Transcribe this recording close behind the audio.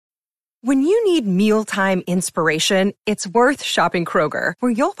When you need mealtime inspiration, it's worth shopping Kroger,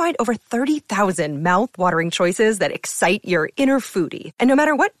 where you'll find over 30,000 mouth-watering choices that excite your inner foodie. And no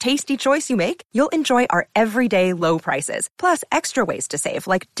matter what tasty choice you make, you'll enjoy our everyday low prices, plus extra ways to save,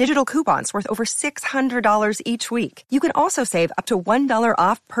 like digital coupons worth over $600 each week. You can also save up to $1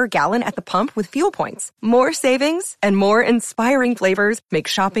 off per gallon at the pump with fuel points. More savings and more inspiring flavors make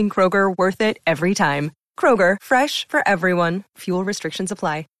shopping Kroger worth it every time. Kroger, fresh for everyone. Fuel restrictions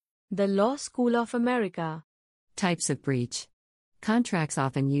apply. The Law School of America. Types of breach. Contracts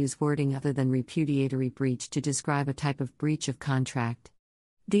often use wording other than repudiatory breach to describe a type of breach of contract.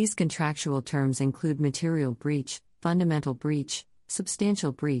 These contractual terms include material breach, fundamental breach,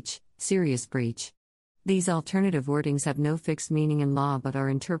 substantial breach, serious breach. These alternative wordings have no fixed meaning in law but are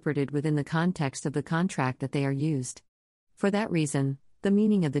interpreted within the context of the contract that they are used. For that reason, the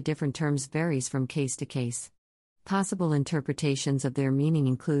meaning of the different terms varies from case to case. Possible interpretations of their meaning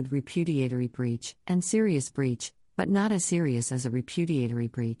include repudiatory breach and serious breach, but not as serious as a repudiatory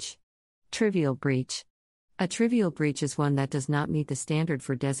breach. Trivial breach. A trivial breach is one that does not meet the standard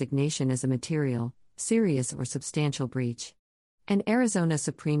for designation as a material, serious, or substantial breach. An Arizona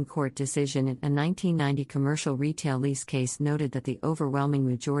Supreme Court decision in a 1990 commercial retail lease case noted that the overwhelming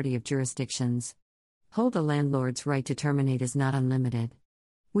majority of jurisdictions hold a landlord's right to terminate is not unlimited.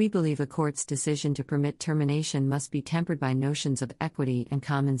 We believe a court's decision to permit termination must be tempered by notions of equity and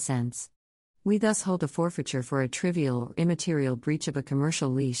common sense. We thus hold a forfeiture for a trivial or immaterial breach of a commercial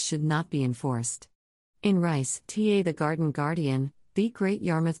lease should not be enforced. In Rice, TA the Garden Guardian, v. Great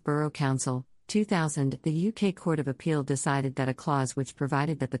Yarmouth Borough Council, 2000, the UK Court of Appeal decided that a clause which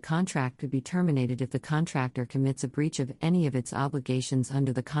provided that the contract could be terminated if the contractor commits a breach of any of its obligations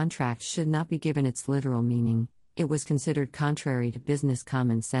under the contract should not be given its literal meaning. It was considered contrary to business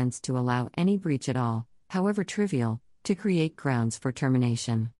common sense to allow any breach at all, however trivial, to create grounds for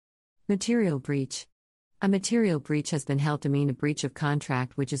termination. Material breach. A material breach has been held to mean a breach of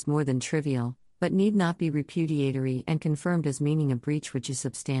contract which is more than trivial, but need not be repudiatory, and confirmed as meaning a breach which is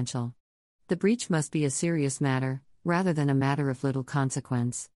substantial. The breach must be a serious matter, rather than a matter of little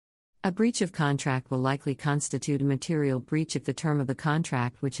consequence. A breach of contract will likely constitute a material breach if the term of the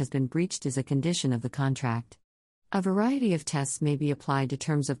contract which has been breached is a condition of the contract. A variety of tests may be applied to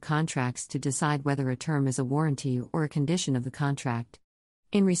terms of contracts to decide whether a term is a warranty or a condition of the contract.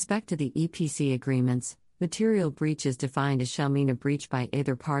 In respect to the EPC agreements, material breach is defined as shall mean a breach by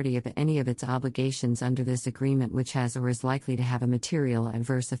either party of any of its obligations under this agreement which has or is likely to have a material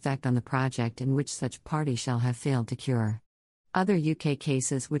adverse effect on the project and which such party shall have failed to cure. Other UK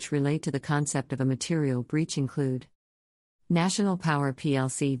cases which relate to the concept of a material breach include National Power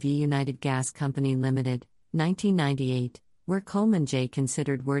plc v United Gas Company Limited, 1998, where Coleman J.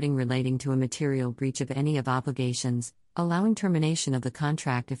 considered wording relating to a material breach of any of obligations, allowing termination of the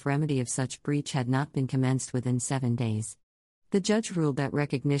contract if remedy of such breach had not been commenced within 7 days. The judge ruled that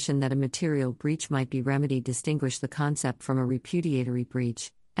recognition that a material breach might be remedied distinguished the concept from a repudiatory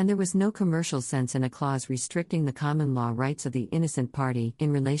breach, and there was no commercial sense in a clause restricting the common law rights of the innocent party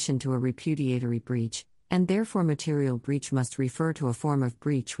in relation to a repudiatory breach, and therefore material breach must refer to a form of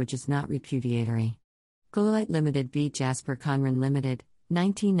breach which is not repudiatory. Glowlight Limited v. Jasper Conran Limited,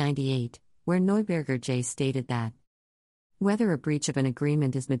 1998, where Neuberger J. stated that whether a breach of an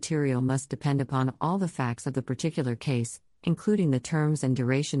agreement is material must depend upon all the facts of the particular case, including the terms and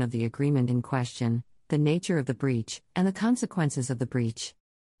duration of the agreement in question, the nature of the breach, and the consequences of the breach.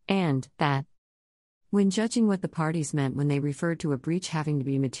 And that when judging what the parties meant when they referred to a breach having to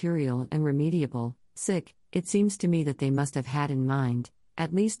be material and remediable, it seems to me that they must have had in mind,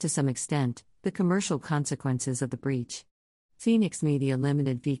 at least to some extent, the commercial consequences of the breach. Phoenix Media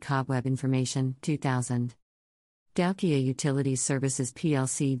Limited v. Cobweb Information, 2000. Dalkia Utilities Services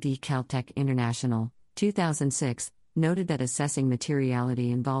plc v. Caltech International, 2006, noted that assessing materiality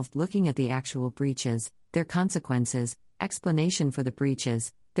involved looking at the actual breaches, their consequences, explanation for the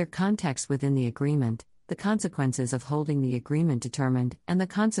breaches, their context within the agreement, the consequences of holding the agreement determined, and the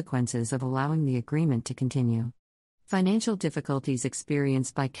consequences of allowing the agreement to continue. Financial difficulties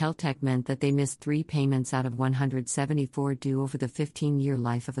experienced by Caltech meant that they missed 3 payments out of 174 due over the 15-year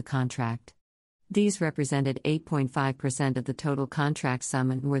life of the contract. These represented 8.5% of the total contract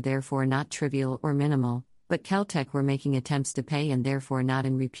sum and were therefore not trivial or minimal, but Caltech were making attempts to pay and therefore not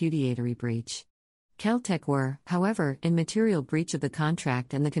in repudiatory breach. Caltech were, however, in material breach of the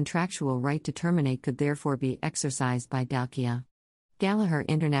contract, and the contractual right to terminate could therefore be exercised by Dalkia. Gallagher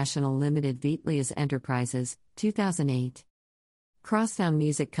International Limited v. Lias Enterprises, 2008. Crosstown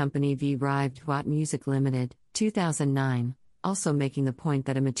Music Company v. Rived Watt Music Limited, 2009, also making the point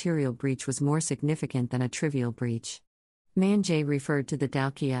that a material breach was more significant than a trivial breach. Manjay referred to the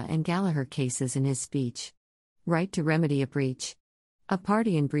Dalkia and Gallagher cases in his speech. Right to remedy a breach. A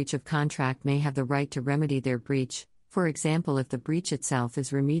party in breach of contract may have the right to remedy their breach, for example if the breach itself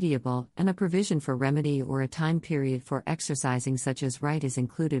is remediable and a provision for remedy or a time period for exercising such as right is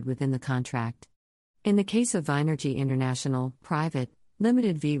included within the contract. In the case of Vinergy International, Private,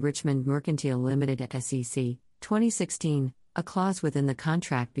 Limited v. Richmond Mercantile Limited at SEC, 2016, a clause within the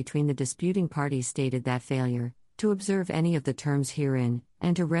contract between the disputing parties stated that failure to observe any of the terms herein,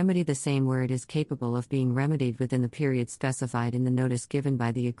 and to remedy the same where it is capable of being remedied within the period specified in the notice given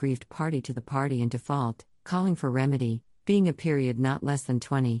by the aggrieved party to the party in default, calling for remedy, being a period not less than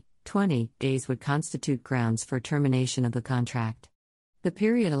 20 days would constitute grounds for termination of the contract. The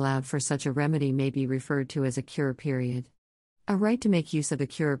period allowed for such a remedy may be referred to as a cure period. A right to make use of a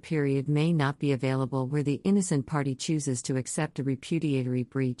cure period may not be available where the innocent party chooses to accept a repudiatory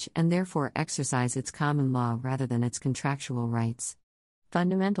breach and therefore exercise its common law rather than its contractual rights.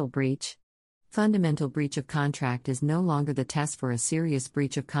 Fundamental breach. Fundamental breach of contract is no longer the test for a serious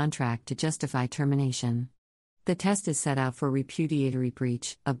breach of contract to justify termination. The test is set out for repudiatory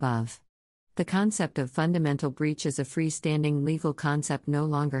breach, above. The concept of fundamental breach as a freestanding legal concept no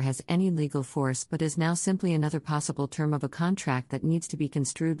longer has any legal force but is now simply another possible term of a contract that needs to be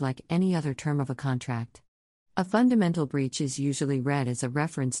construed like any other term of a contract. A fundamental breach is usually read as a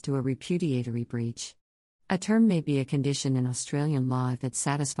reference to a repudiatory breach. A term may be a condition in Australian law if it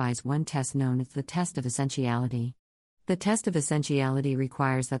satisfies one test known as the test of essentiality. The test of essentiality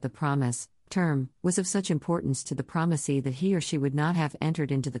requires that the promise, term, was of such importance to the promisee that he or she would not have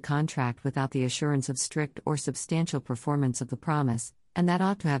entered into the contract without the assurance of strict or substantial performance of the promise, and that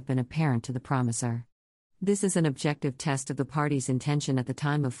ought to have been apparent to the promiser. This is an objective test of the party's intention at the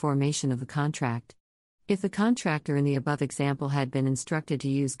time of formation of the contract. If the contractor in the above example had been instructed to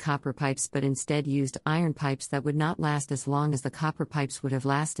use copper pipes but instead used iron pipes that would not last as long as the copper pipes would have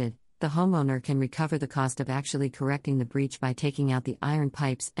lasted, the homeowner can recover the cost of actually correcting the breach by taking out the iron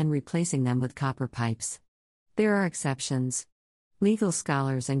pipes and replacing them with copper pipes. There are exceptions. Legal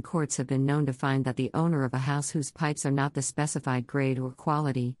scholars and courts have been known to find that the owner of a house whose pipes are not the specified grade or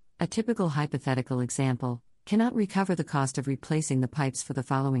quality, a typical hypothetical example, cannot recover the cost of replacing the pipes for the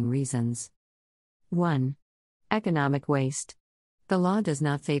following reasons. 1. Economic waste. The law does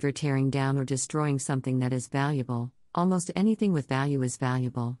not favor tearing down or destroying something that is valuable. Almost anything with value is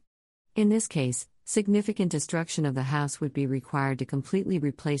valuable. In this case, significant destruction of the house would be required to completely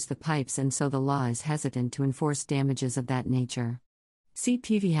replace the pipes, and so the law is hesitant to enforce damages of that nature. See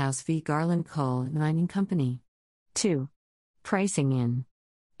Peavyhouse v. Garland Coal and Mining Company. 2. Pricing in.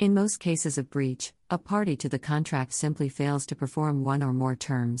 In most cases of breach, a party to the contract simply fails to perform one or more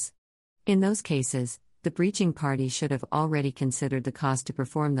terms. In those cases, the breaching party should have already considered the cost to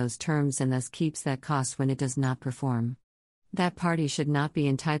perform those terms and thus keeps that cost when it does not perform. That party should not be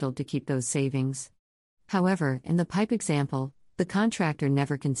entitled to keep those savings. However, in the pipe example, the contractor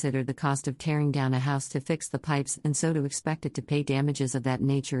never considered the cost of tearing down a house to fix the pipes, and so to expect it to pay damages of that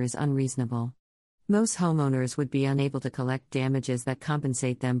nature is unreasonable. Most homeowners would be unable to collect damages that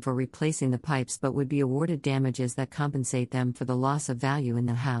compensate them for replacing the pipes but would be awarded damages that compensate them for the loss of value in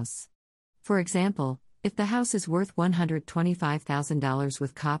the house. For example, if the house is worth $125,000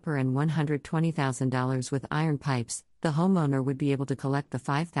 with copper and $120,000 with iron pipes, the homeowner would be able to collect the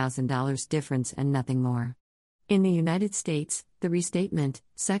 $5,000 difference and nothing more. In the United States, the Restatement,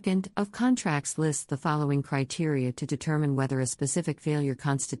 Second, of Contracts lists the following criteria to determine whether a specific failure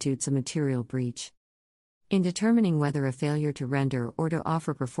constitutes a material breach. In determining whether a failure to render or to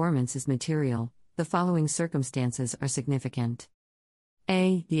offer performance is material, the following circumstances are significant.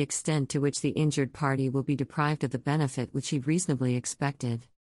 A. The extent to which the injured party will be deprived of the benefit which he reasonably expected.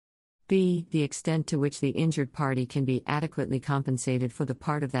 B. The extent to which the injured party can be adequately compensated for the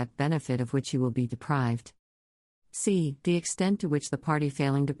part of that benefit of which he will be deprived. C. The extent to which the party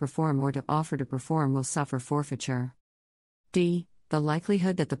failing to perform or to offer to perform will suffer forfeiture. D. The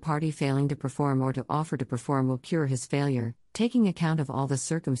likelihood that the party failing to perform or to offer to perform will cure his failure, taking account of all the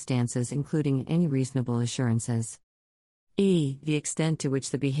circumstances including any reasonable assurances. E. The extent to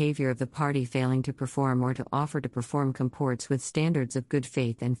which the behavior of the party failing to perform or to offer to perform comports with standards of good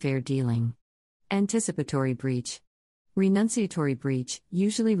faith and fair dealing. Anticipatory breach. Renunciatory breach,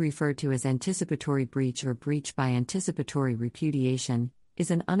 usually referred to as anticipatory breach or breach by anticipatory repudiation,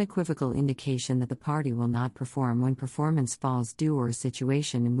 is an unequivocal indication that the party will not perform when performance falls due or a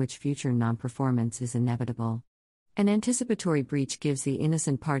situation in which future non-performance is inevitable. An anticipatory breach gives the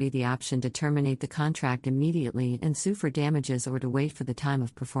innocent party the option to terminate the contract immediately and sue for damages or to wait for the time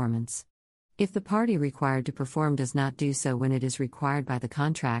of performance. If the party required to perform does not do so when it is required by the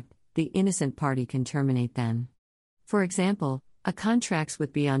contract, the innocent party can terminate then. For example, a contract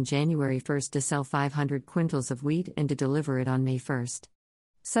would be on January 1 to sell 500 quintals of wheat and to deliver it on May 1.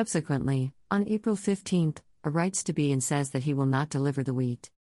 Subsequently, on April 15, A writes to B and says that he will not deliver the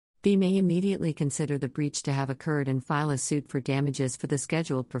wheat. B may immediately consider the breach to have occurred and file a suit for damages for the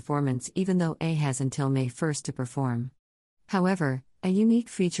scheduled performance even though A has until May 1 to perform. However, a unique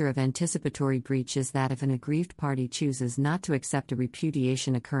feature of anticipatory breach is that if an aggrieved party chooses not to accept a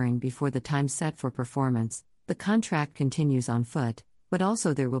repudiation occurring before the time set for performance, the contract continues on foot, but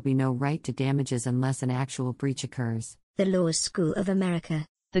also there will be no right to damages unless an actual breach occurs. The Law School of America.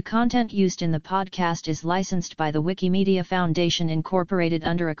 The content used in the podcast is licensed by the Wikimedia Foundation Incorporated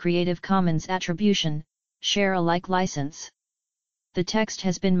under a Creative Commons Attribution, Share Alike license. The text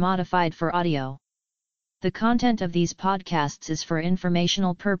has been modified for audio. The content of these podcasts is for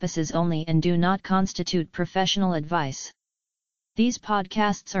informational purposes only and do not constitute professional advice. These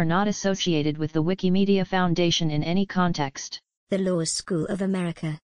podcasts are not associated with the Wikimedia Foundation in any context. The Law School of America.